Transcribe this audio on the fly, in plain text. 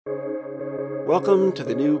Welcome to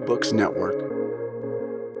the New Books Network.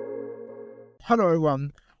 Hello,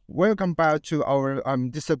 everyone. Welcome back to our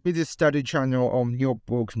disability study channel on New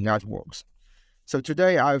Books Networks. So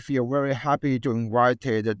today I feel very happy to invite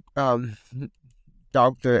Dr.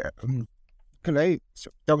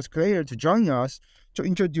 Cleall to join us to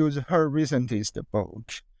introduce her recentest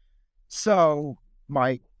book. So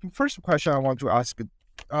my first question I want to ask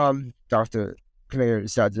Dr. Cleall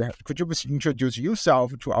is that could you please introduce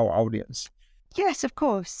yourself to our audience? Yes, of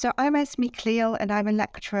course. So I'm Esme Cleall, and I'm a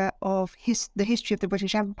lecturer of the history of the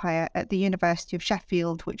British Empire at the University of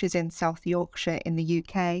Sheffield, which is in South Yorkshire in the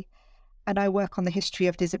UK. And I work on the history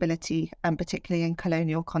of disability, and particularly in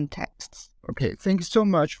colonial contexts. Okay, thank you so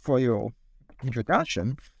much for your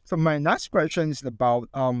introduction. So my next question is about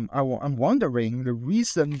I'm wondering the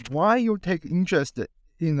reason why you take interest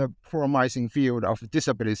in the promising field of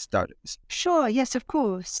disability studies. Sure, yes, of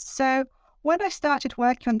course. So when I started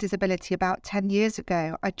working on disability about 10 years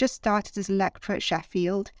ago, I just started as a lecturer at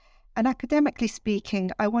Sheffield. And academically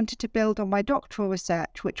speaking, I wanted to build on my doctoral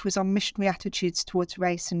research, which was on missionary attitudes towards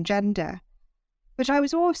race and gender. But I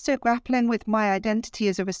was also grappling with my identity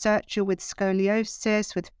as a researcher with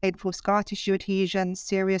scoliosis, with painful scar tissue adhesion,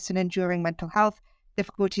 serious and enduring mental health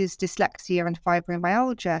difficulties, dyslexia and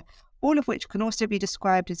fibromyalgia, all of which can also be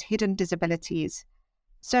described as hidden disabilities.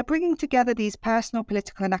 So bringing together these personal,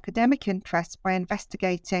 political and academic interests by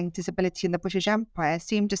investigating disability in the British Empire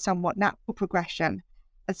seemed a somewhat natural progression.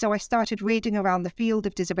 And so I started reading around the field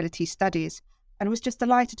of disability studies and was just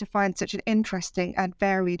delighted to find such an interesting and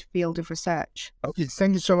varied field of research. Okay,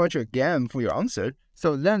 thank you so much again for your answer.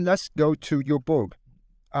 So then let's go to your book,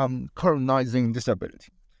 Colonising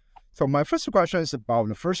Disability. So my first question is about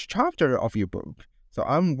the first chapter of your book. So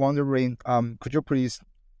I'm wondering, could you please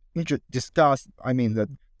discuss, the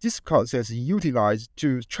discourses utilized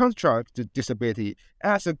to construct disability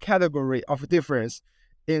as a category of difference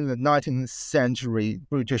in the 19th century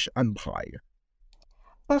British Empire?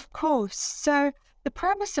 Of course. So the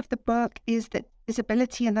premise of the book is that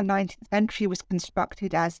disability in the 19th century was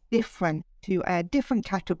constructed as different to a different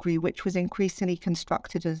category, which was increasingly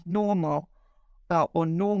constructed as normal or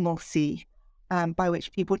normalcy, by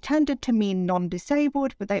which people tended to mean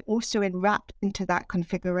non-disabled, but they also enwrapped into that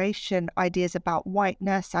configuration ideas about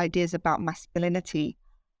whiteness, ideas about masculinity,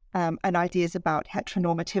 and ideas about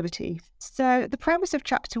heteronormativity. So the premise of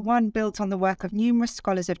Chapter 1 builds on the work of numerous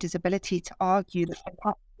scholars of disability to argue that the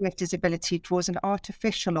category of disability draws an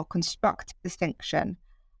artificial or constructed distinction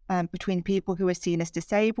between people who are seen as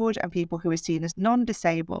disabled and people who are seen as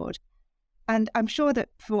non-disabled. And I'm sure that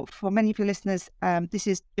for many of your listeners, this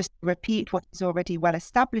is just to repeat what is already well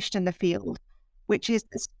established in the field, which is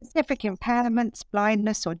that specific impairments,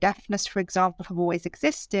 blindness or deafness, for example, have always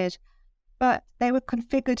existed, but they were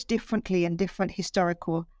configured differently in different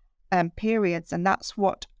historical periods. And that's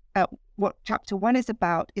what Chapter 1 is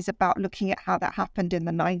about looking at how that happened in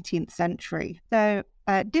the 19th century. So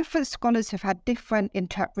different scholars have had different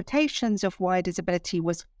interpretations of why disability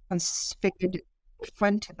was configured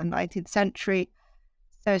different in the 19th century.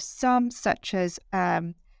 So some, such as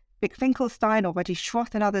Vic Finkelstein or Reddy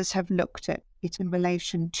Schroth and others, have looked at it in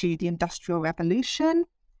relation to the Industrial Revolution.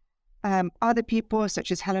 Other people,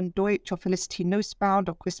 such as Helen Deutsch or Felicity Nussbaum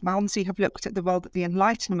or Chris Malmsey, have looked at the role that the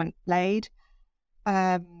Enlightenment played.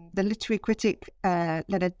 The literary critic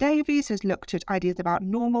Leonard Davies has looked at ideas about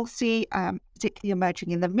normalcy, particularly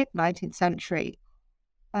emerging in the mid-19th century.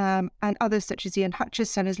 And others, such as Ian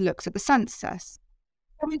Hutchison, has looked at the census.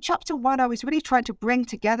 In Chapter 1, I was really trying to bring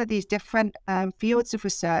together these different fields of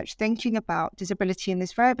research, thinking about disability in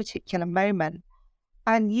this very particular moment,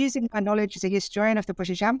 and using my knowledge as a historian of the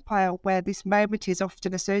British Empire, where this moment is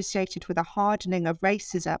often associated with a hardening of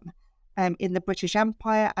racism in the British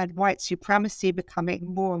Empire and white supremacy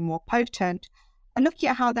becoming more and more potent, and looking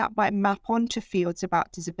at how that might map onto fields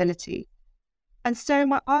about disability. And so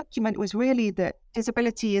my argument was really that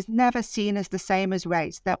disability is never seen as the same as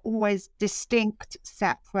race. They're always distinct,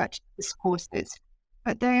 separate discourses,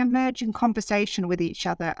 but they emerge in conversation with each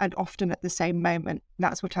other and often at the same moment. And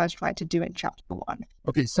that's what I was trying to do in Chapter 1.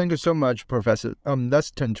 Okay, thank you so much, Professor. Let's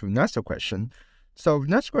turn to the next question. So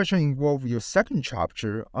next question involves your second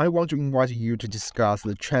chapter. I want to invite you to discuss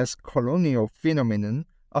the transcolonial phenomenon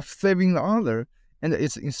of saving the other and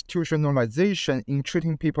its institutionalization in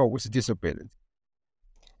treating people with disability.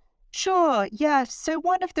 Sure, yeah. So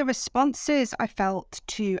one of the responses I felt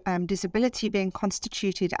to disability being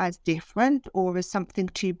constituted as different or as something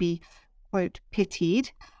to be, quote,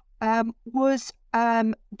 pitied, was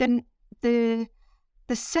the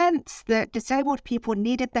sense that disabled people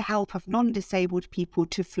needed the help of non-disabled people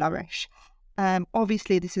to flourish.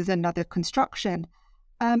 Obviously, this is another construction.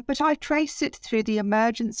 But I trace it through the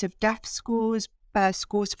emergence of deaf schools,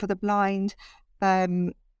 schools for the blind,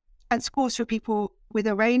 and schools for people with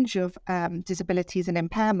a range of disabilities and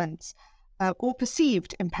impairments, or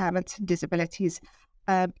perceived impairments and disabilities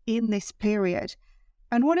in this period.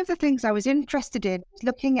 And one of the things I was interested in was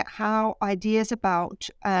looking at how ideas about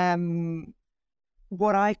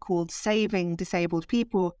what I called saving disabled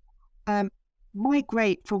people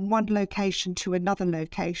migrate from one location to another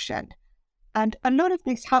location. And a lot of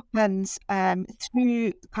this happens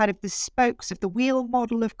through kind of the spokes of the wheel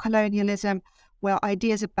model of colonialism, where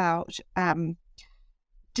ideas about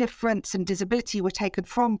difference and disability were taken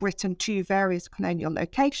from Britain to various colonial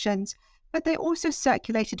locations, but they also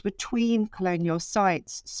circulated between colonial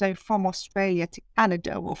sites. So from Australia to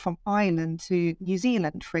Canada, or from Ireland to New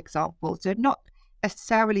Zealand, for example. So not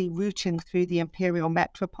necessarily routing through the imperial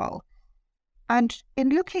metropole. And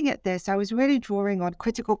in looking at this, I was really drawing on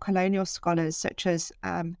critical colonial scholars such as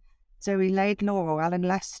Zoe Laidlaw or Alan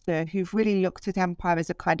Lester, who've really looked at empire as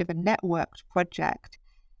a kind of a networked project.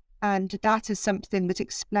 And that is something that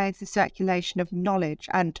explains the circulation of knowledge.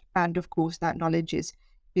 And of course, that knowledge is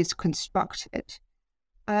constructed.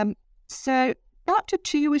 So Dr.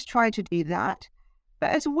 Tu was trying to do that,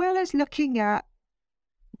 but as well as looking at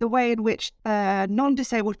the way in which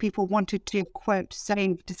non-disabled people wanted to, quote,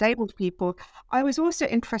 save disabled people, I was also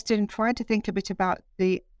interested in trying to think a bit about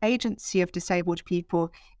the agency of disabled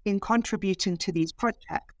people in contributing to these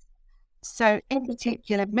projects. So in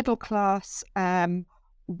particular, middle class,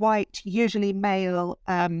 white, usually male,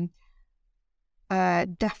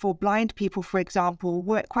 deaf or blind people, for example,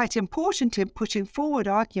 were quite important in putting forward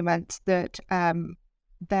arguments that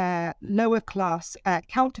their lower class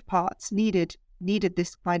counterparts needed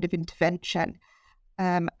this kind of intervention.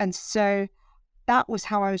 And so that was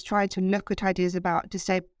how I was trying to look at ideas about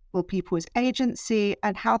disabled people as agency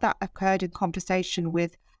and how that occurred in conversation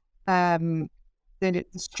with the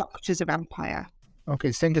structures of empire.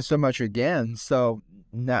 Okay, thank you so much again. So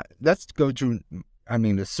now let's go to,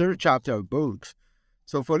 the third chapter of books.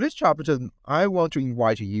 So for this chapter, I want to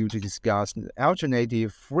invite you to discuss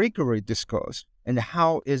alternative freakery discourse and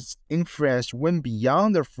how its influence went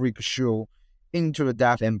beyond the freak show into the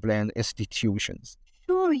deaf and blind institutions.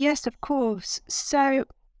 Sure, yes, of course. So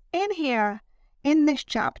in this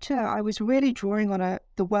chapter, I was really drawing on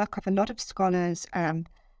the work of a lot of scholars, and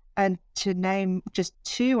to name just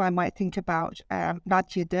two, I might think about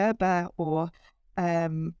Nadia Derber or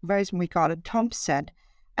Rosemary Garland-Thompson.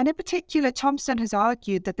 And in particular, Thompson has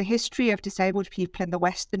argued that the history of disabled people in the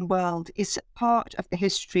Western world is part of the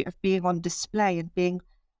history of being on display and being,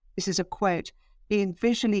 this is a quote, being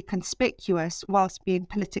visually conspicuous whilst being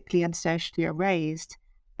politically and socially erased.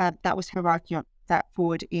 That was her argument that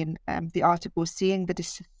forward in the article Seeing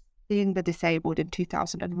the Disabled in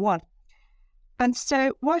 2001. And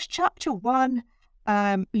so whilst chapter 1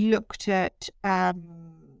 looked at the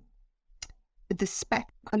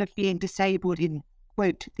spectacle of being disabled in,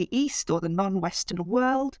 quote, the East or the non-Western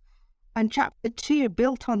world, and chapter 2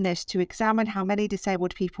 built on this to examine how many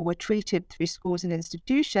disabled people were treated through schools and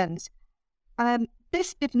institutions,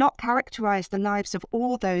 this did not characterize the lives of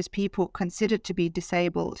all those people considered to be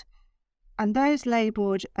disabled, and those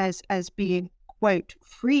labeled as being, quote,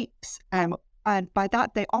 freaks, and by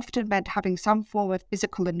that they often meant having some form of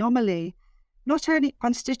physical anomaly, not only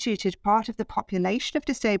constituted part of the population of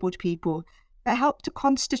disabled people, but helped to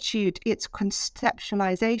constitute its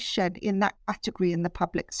conceptualization in that category in the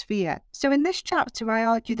public sphere. So in this chapter, I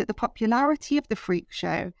argue that the popularity of the freak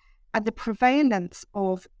show and the prevalence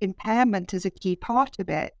of impairment as a key part of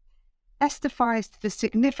it testifies to the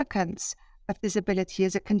significance of disability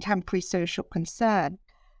as a contemporary social concern.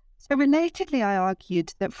 So relatedly, I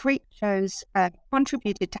argued that freak shows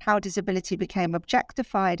contributed to how disability became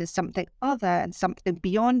objectified as something other and something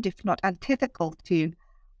beyond, if not antithetical to,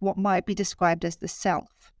 what might be described as the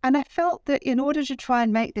self. And I felt that in order to try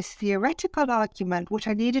and make this theoretical argument, what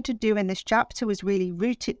I needed to do in this chapter was really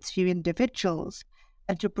root it through individuals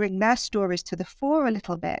and to bring their stories to the fore a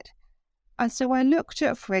little bit. And so I looked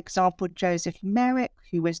at, for example, Joseph Merrick,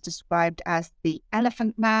 who was described as the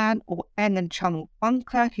Elephant Man, or Eng and Chung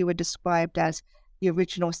Bunker, who were described as the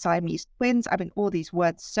original Siamese twins. All these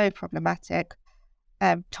words so problematic.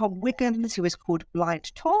 Tom Wiggins, who was called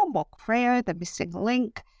Blind Tom, or Creo, the missing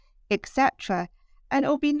link, etc. And it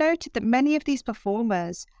will be noted that many of these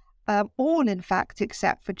performers, all in fact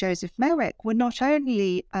except for Joseph Merrick, were not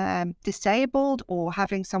only disabled or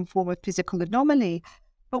having some form of physical anomaly,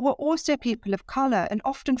 but were also people of colour and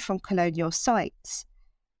often from colonial sites.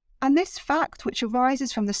 And this fact, which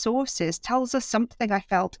arises from the sources, tells us something I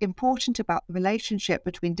felt important about the relationship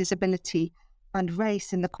between disability and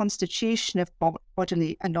race in the constitution of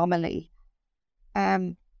bodily anomaly.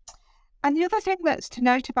 And the other thing that's to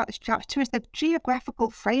note about this chapter is the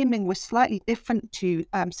geographical framing was slightly different to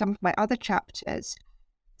some of my other chapters.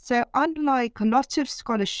 So unlike a lot of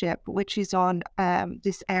scholarship, which is on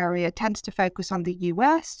this area, tends to focus on the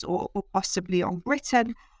US or possibly on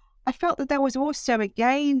Britain, I felt that there was also,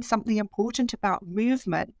 again, something important about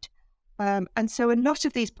movement. And so a lot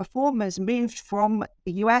of these performers moved from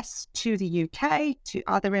the US to the UK, to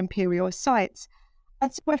other imperial sites.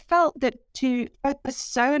 And so I felt that to focus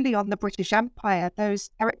solely on the British Empire, those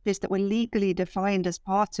territories that were legally defined as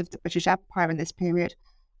part of the British Empire in this period,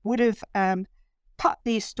 would have cut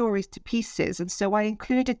these stories to pieces. And so I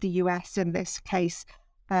included the US in this case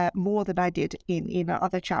more than I did in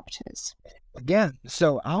other chapters. Again,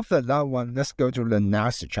 so after that one, let's go to the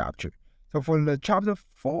next chapter. So for the chapter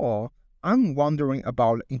 4, I'm wondering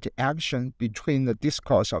about interaction between the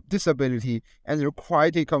discourse of disability and the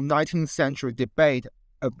critical 19th century debate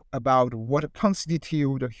about what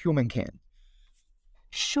constitutes a humankind.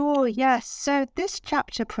 Sure, yes. So this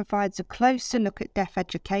chapter provides a closer look at deaf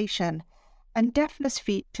education, and deafness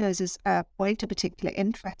features as a point of particular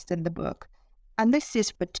interest in the book. And this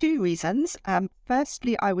is for two reasons.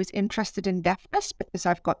 Firstly, I was interested in deafness because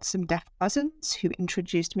I've got some deaf cousins who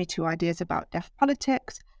introduced me to ideas about deaf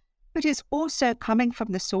politics, but it's also coming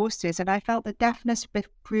from the sources, and I felt that deafness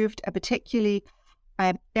proved a particularly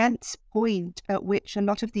dense point at which a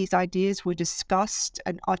lot of these ideas were discussed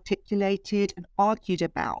and articulated and argued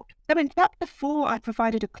about. So in chapter 4, I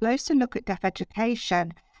provided a closer look at deaf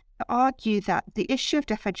education to argue that the issue of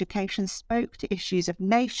deaf education spoke to issues of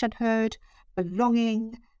nationhood,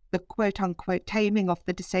 belonging, the quote-unquote taming of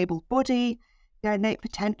the disabled body, the innate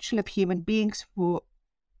potential of human beings for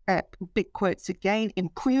big quotes again,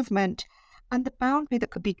 improvement, and the boundary that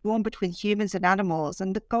could be drawn between humans and animals,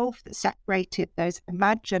 and the gulf that separated those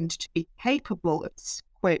imagined to be capable of,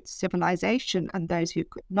 quote, civilization and those who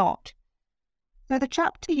could not. So the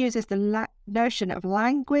chapter uses the notion of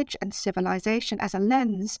language and civilization as a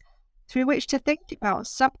lens through which to think about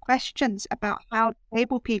sub-questions about how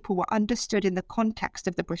disabled people were understood in the context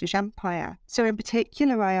of the British Empire. So in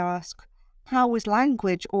particular, I ask, how was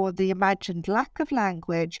language, or the imagined lack of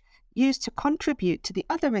language, used to contribute to the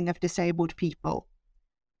othering of disabled people?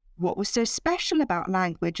 What was so special about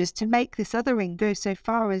language as to make this othering go so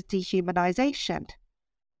far as dehumanization?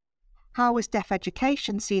 How was deaf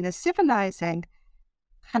education seen as civilizing?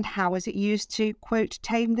 And how was it used to, quote,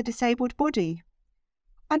 tame the disabled body?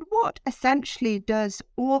 And what essentially does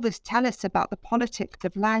all this tell us about the politics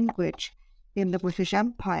of language in the British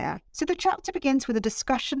Empire? So the chapter begins with a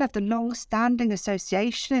discussion of the long-standing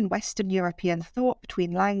association in Western European thought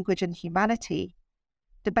between language and humanity,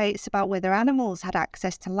 debates about whether animals had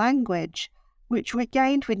access to language, which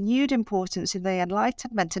regained renewed importance in the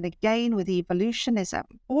Enlightenment and again with evolutionism.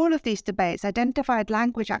 All of these debates identified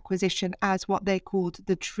language acquisition as what they called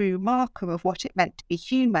the true marker of what it meant to be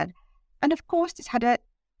human. And of course, this had a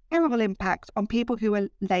terrible impact on people who were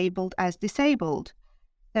labelled as disabled.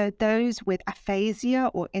 So those with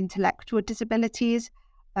aphasia or intellectual disabilities,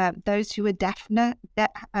 those who were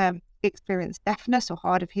experienced deafness or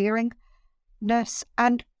hard of hearingness,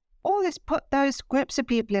 and all this put those groups of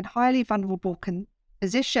people in highly vulnerable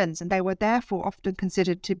positions, and they were therefore often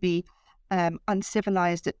considered to be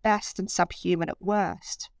uncivilized at best and subhuman at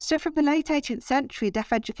worst. So from the late 18th century,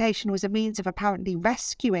 deaf education was a means of apparently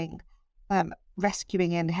rescuing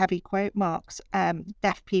in heavy quote marks,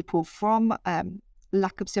 deaf people from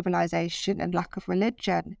lack of civilization and lack of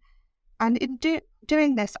religion. And in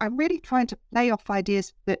doing this, I'm really trying to play off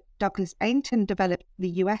ideas that Douglas Ainton developed in the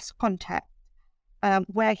US context,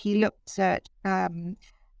 where he looked at the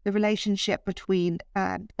relationship between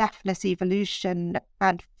deafness, evolution,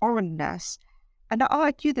 and foreignness. And I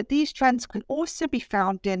argue that these trends can also be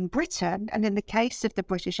found in Britain and in the case of the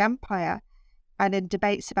British Empire, and in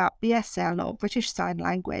debates about BSL or British Sign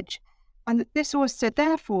Language. And this also,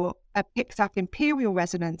 therefore, picks up imperial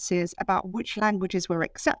resonances about which languages were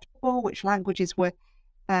acceptable, which languages were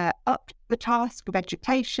up to the task of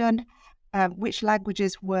education, which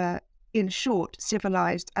languages were, in short,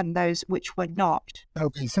 civilized, and those which were not.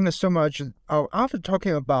 Okay, thank you so much. After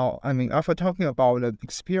talking about the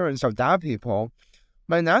experience of deaf people,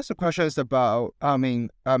 my next question is about, about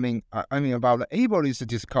the ableist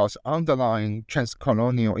discourse underlying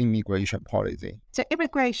transcolonial immigration policy. So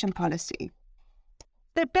immigration policy.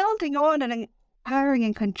 They're building on and occurring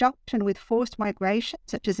in conjunction with forced migration,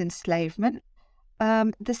 such as enslavement.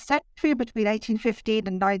 The century between 1815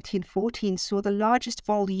 and 1914 saw the largest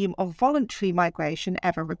volume of voluntary migration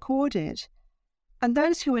ever recorded. And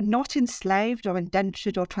those who were not enslaved or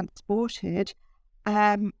indentured or transported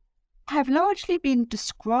have largely been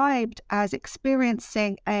described as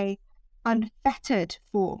experiencing a unfettered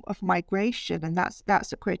form of migration, and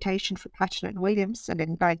that's a quotation from Hatton and Williamson in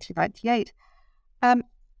 1998.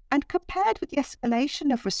 And compared with the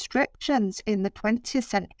escalation of restrictions in the 20th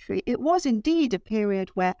century, it was indeed a period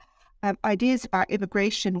where ideas about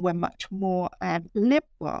immigration were much more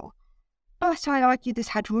liberal. But I argue this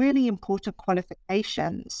had really important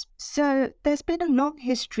qualifications. So there's been a long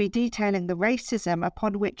history detailing the racism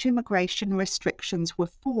upon which immigration restrictions were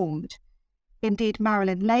formed. Indeed,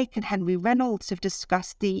 Marilyn Lake and Henry Reynolds have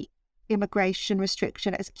discussed the immigration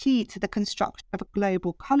restriction as key to the construction of a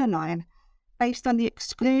global colour line based on the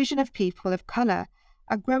exclusion of people of colour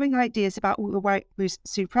and growing ideas about white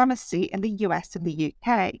supremacy in the US and the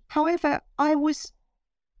UK. However, I was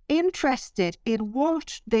interested in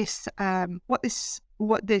what this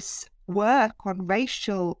work on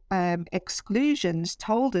racial exclusions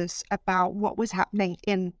told us about what was happening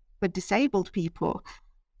with disabled people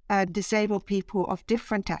of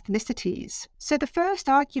different ethnicities. So the first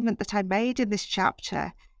argument that I made in this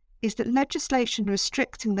chapter is that legislation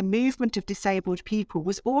restricting the movement of disabled people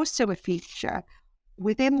was also a feature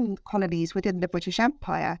within colonies within the British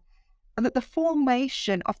Empire, and that the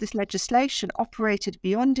formation of this legislation operated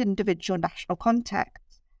beyond individual national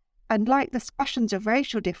contexts, and like discussions of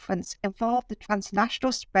racial difference, involved the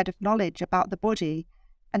transnational spread of knowledge about the body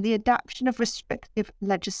and the adaptation of restrictive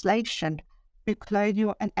legislation through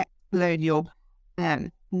colonial and ex-colonial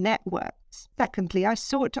networks. Secondly, I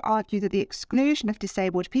sought to argue that the exclusion of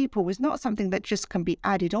disabled people was not something that just can be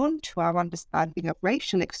added on to our understanding of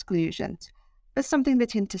racial exclusions, but something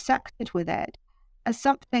that intersected with it, as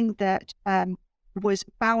something that was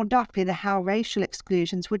bound up in how racial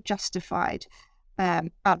exclusions were justified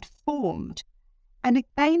and formed. And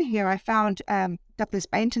again here I found Douglas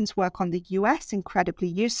Bainton's work on the US incredibly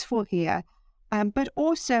useful here, but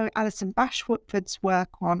also Alison Bashwood's work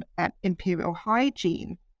on imperial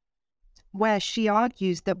hygiene, where she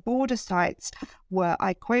argues that border sites were,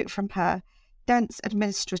 I quote from her, dense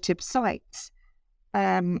administrative sites.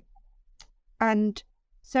 And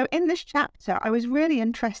so in this chapter, I was really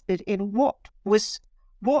interested in what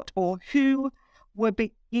or who were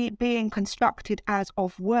being constructed as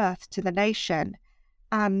of worth to the nation,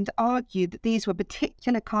 and argued that these were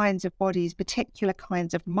particular kinds of bodies, particular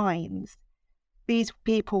kinds of minds. These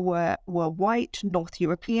people were white, North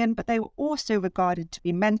European, but they were also regarded to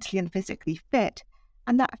be mentally and physically fit,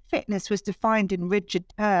 and that fitness was defined in rigid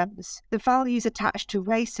terms. The values attached to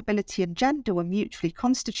race, ability, and gender were mutually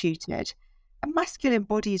constituted, and masculine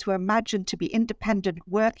bodies were imagined to be independent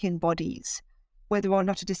working bodies. Whether or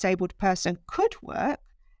not a disabled person could work,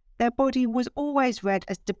 their body was always read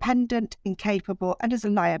as dependent, incapable, and as a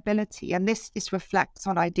liability, and this reflects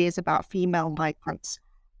on ideas about female migrants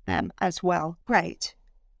as well. Great.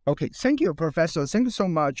 Okay, thank you, Professor. Thank you so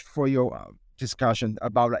much for your discussion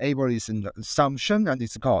about ableism assumption and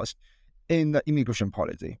its cause in the immigration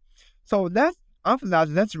policy. So after that,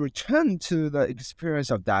 let's return to the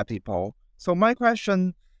experience of deaf people. So my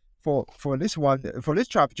question for this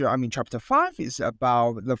chapter, chapter 5, is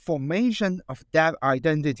about the formation of deaf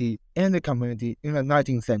identity in the community in the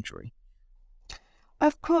 19th century.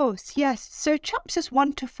 Of course, yes. So chapters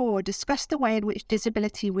 1 to 4 discuss the way in which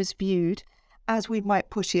disability was viewed, as we might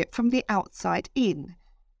put it, from the outside in,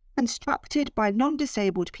 constructed by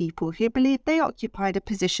non-disabled people who believed they occupied a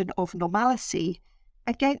position of normalcy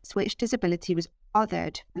against which disability was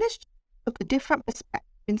othered. Let's look at a different perspective,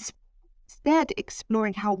 instead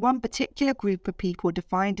exploring how one particular group of people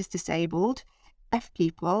defined as disabled, deaf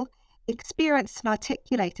people, experienced and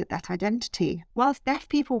articulated that identity. Whilst deaf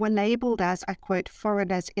people were labelled as, I quote,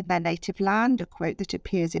 foreigners in their native land, a quote that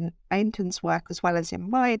appears in Bainton's work as well as in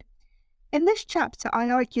mine, in this chapter I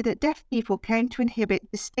argue that deaf people came to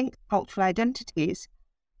inhibit distinct cultural identities,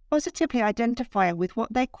 positively identifying with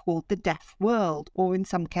what they called the deaf world, or in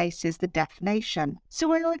some cases the deaf nation.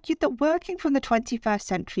 So I argued that working from the 21st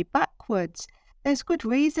century backwards, there's good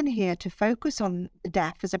reason here to focus on the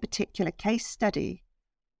deaf as a particular case study.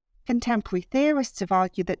 Contemporary theorists have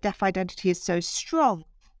argued that deaf identity is so strong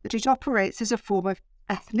that it operates as a form of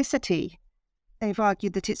ethnicity. They've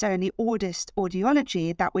argued that it's only oldest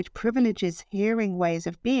audiology, that which privileges hearing ways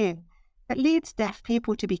of being, that leads deaf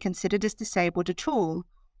people to be considered as disabled at all,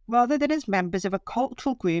 rather than as members of a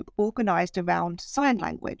cultural group organised around sign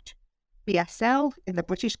language. BSL in the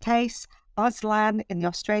British case, Auslan in the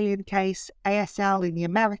Australian case, ASL in the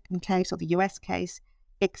American case or the US case,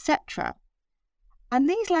 etc. And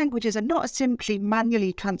these languages are not simply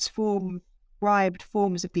manually transcribed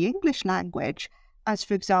forms of the English language, as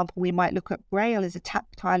for example, we might look at Braille as a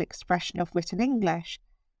tactile expression of written English,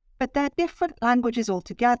 but they're different languages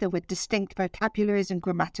altogether with distinct vocabularies and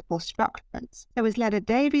grammatical structures. So as Leonard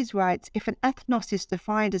Davies writes, if an ethnos is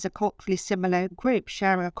defined as a culturally similar group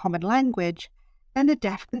sharing a common language, then the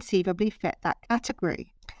deaf conceivably fit that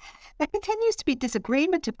category. There continues to be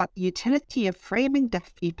disagreement about the utility of framing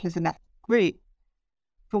deaf people as an ethnic group.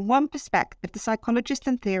 From one perspective, the psychologist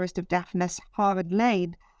and theorist of deafness, Harlan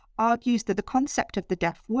Lane, argues that the concept of the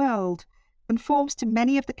deaf world conforms to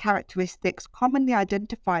many of the characteristics commonly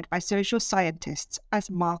identified by social scientists as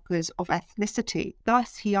markers of ethnicity.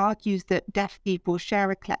 Thus, he argues that deaf people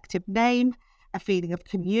share a collective name, a feeling of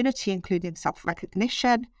community including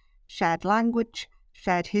self-recognition, shared language,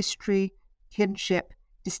 shared history, kinship,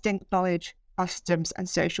 distinct knowledge, customs, and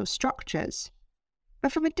social structures.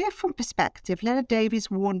 But from a different perspective, Leonard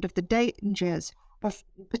Davies warned of the dangers of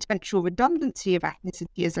potential redundancy of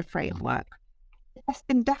ethnicity as a framework.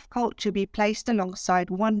 Suggesting deaf culture be placed alongside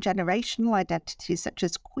one-generational identities such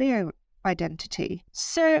as queer identity.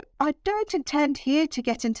 So I don't intend here to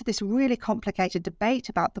get into this really complicated debate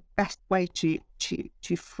about the best way to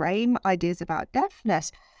frame ideas about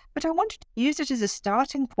deafness, but I wanted to use it as a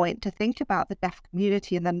starting point to think about the deaf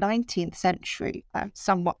community in the 19th century,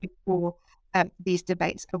 somewhat before these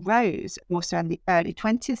debates arose, also in the early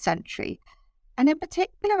 20th century. And in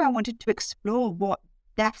particular, I wanted to explore what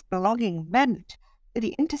deaf belonging meant for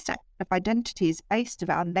the intersection of identities based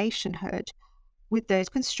around nationhood with those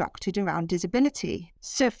constructed around disability.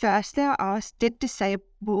 So firstly, I asked, did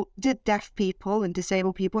deaf people and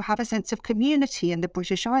disabled people have a sense of community in the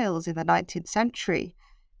British Isles in the 19th century?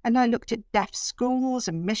 And I looked at deaf schools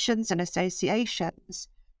and missions and associations.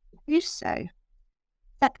 Do so.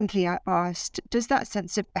 Secondly, I asked, does that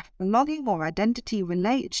sense of deaf belonging or identity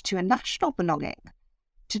relate to a national belonging?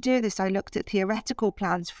 To do this, I looked at theoretical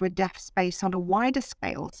plans for a deaf space on a wider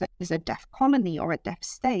scale, such as a deaf colony or a deaf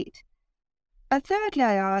state. And thirdly,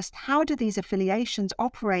 I asked, how do these affiliations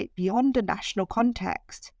operate beyond a national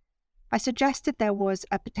context? I suggested there was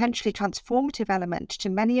a potentially transformative element to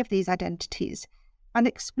many of these identities, and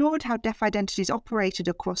explored how deaf identities operated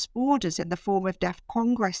across borders in the form of deaf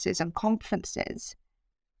congresses and conferences.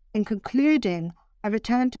 In concluding, I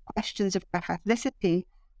returned to questions of deaf ethnicity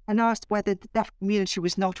and asked whether the deaf community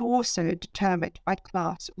was not also determined by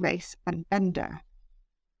class, race, and gender.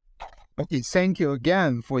 Okay, thank you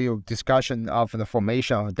again for your discussion of the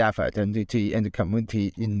formation of deaf identity and the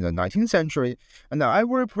community in the 19th century. And I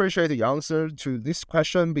will appreciate the answer to this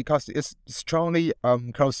question because it's strongly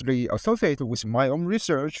closely associated with my own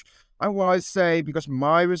research. I will say because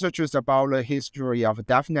my research is about the history of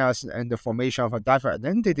deafness and the formation of a deaf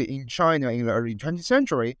identity in China in the early 20th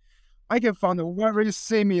century. I can find a very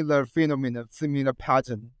similar phenomenon, similar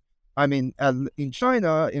pattern. I mean, in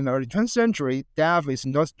China in the early 20th century, deaf is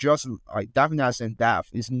not just like deafness and deaf.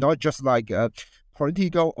 It's not just like a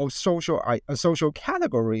political or social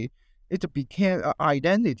category. It became an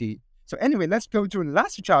identity. So anyway, let's go to the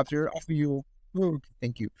last chapter of your book.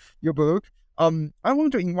 Thank you. Your book. I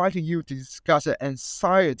want to invite you to discuss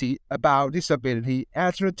anxiety about disability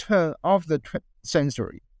at the turn of the 20th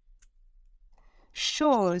century.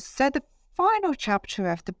 Sure. So the final chapter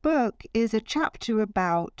of the book is a chapter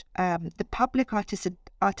about the public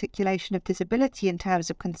articulation of disability in terms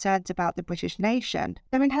of concerns about the British nation.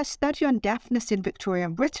 So in her study on deafness in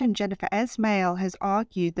Victorian Britain, Jennifer Esme has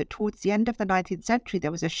argued that towards the end of the 19th century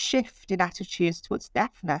there was a shift in attitudes towards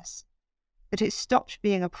deafness, that it stopped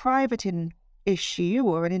being a private issue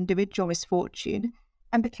or an individual misfortune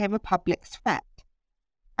and became a public threat.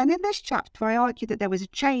 And in this chapter, I argue that there was a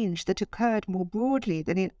change that occurred more broadly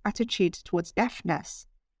than in attitudes towards deafness.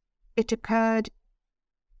 It occurred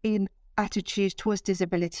in attitudes towards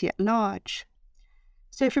disability at large.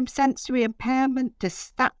 So from sensory impairment to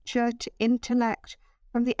stature to intellect,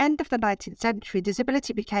 from the end of the 19th century,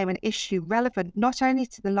 disability became an issue relevant not only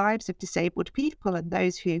to the lives of disabled people and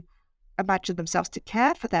those who imagine themselves to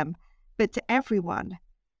care for them, but to everyone.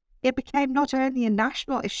 It became not only a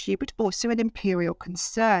national issue, but also an imperial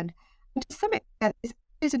concern. And to some extent, this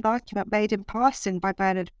is an argument made in passing by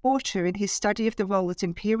Bernard Porter in his study of the role that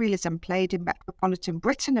imperialism played in metropolitan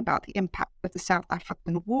Britain about the impact of the South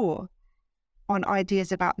African War on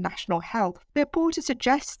ideas about national health. But Porter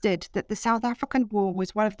suggested that the South African War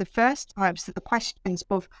was one of the first times that the questions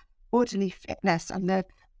of bodily fitness and the,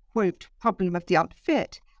 quote, problem of the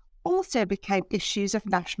unfit also became issues of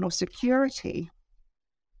national security.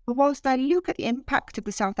 But whilst I look at the impact of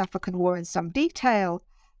the South African War in some detail,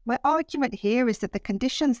 my argument here is that the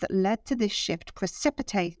conditions that led to this shift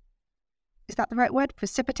precipitated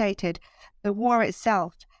the war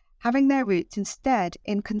itself, having their roots instead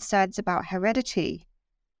in concerns about heredity.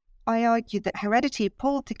 I argued that heredity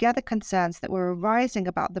pulled together concerns that were arising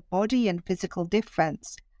about the body and physical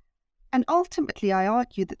difference. And ultimately, I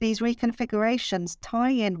argued that these reconfigurations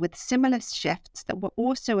tie in with similar shifts that were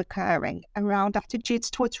also occurring around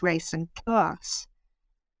attitudes towards race and class.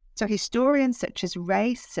 So historians such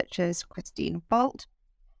as Christine Bolt,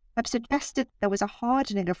 have suggested there was a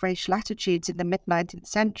hardening of racial attitudes in the mid-19th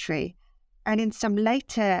century, and in the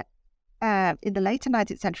later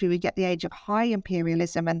 19th century, we get the age of high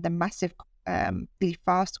imperialism and the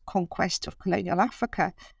fast conquest of colonial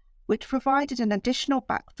Africa, which provided an additional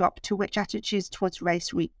backdrop to which attitudes towards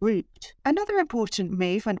race regrouped. Another important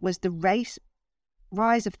movement was the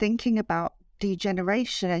rise of thinking about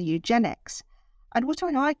degeneration and eugenics. And what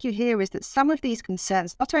I argue here is that some of these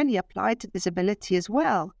concerns not only applied to disability as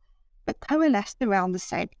well, but coalesced around the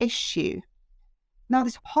same issue. Now,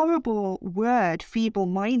 this horrible word,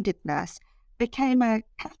 feeble-mindedness, became a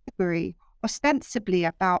category ostensibly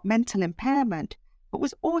about mental impairment, but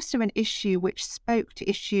was also an issue which spoke to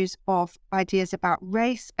issues of ideas about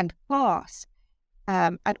race and class,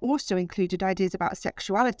 and also included ideas about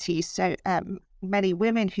sexuality. So many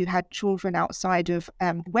women who had children outside of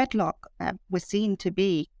wedlock were seen to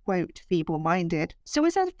be, quote, feeble-minded. So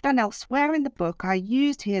as I've done elsewhere in the book, I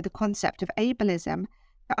used here the concept of ableism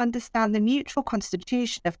to understand the mutual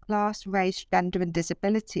constitution of class, race, gender, and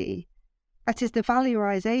disability. That is the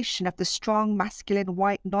valorization of the strong, masculine,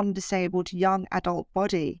 white, non-disabled, young adult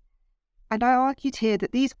body. And I argued here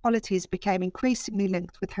that these qualities became increasingly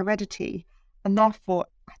linked with heredity, and therefore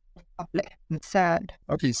public concern.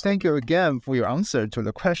 Okay, thank you again for your answer to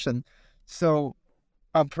the question. So,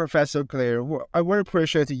 Professor Cleall, I very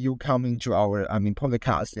appreciate you coming to our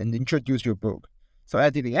podcast and introduce your book. So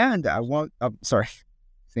at the end,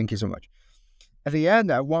 thank you so much. At the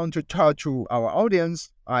end, I want to talk to our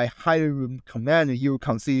audience. I highly recommend you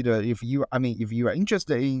consider if you are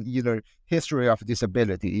interested in either history of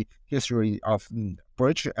disability, history of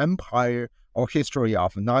British Empire, or history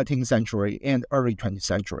of 19th century and early 20th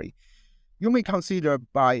century. You may consider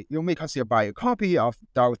buy a copy of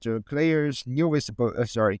Dr. Cleall's newest book,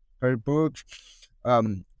 her book,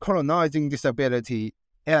 Colonising Disability,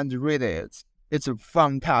 and read it. It's a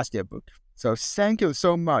fantastic book. So thank you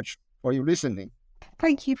so much for your listening.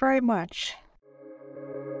 Thank you very much.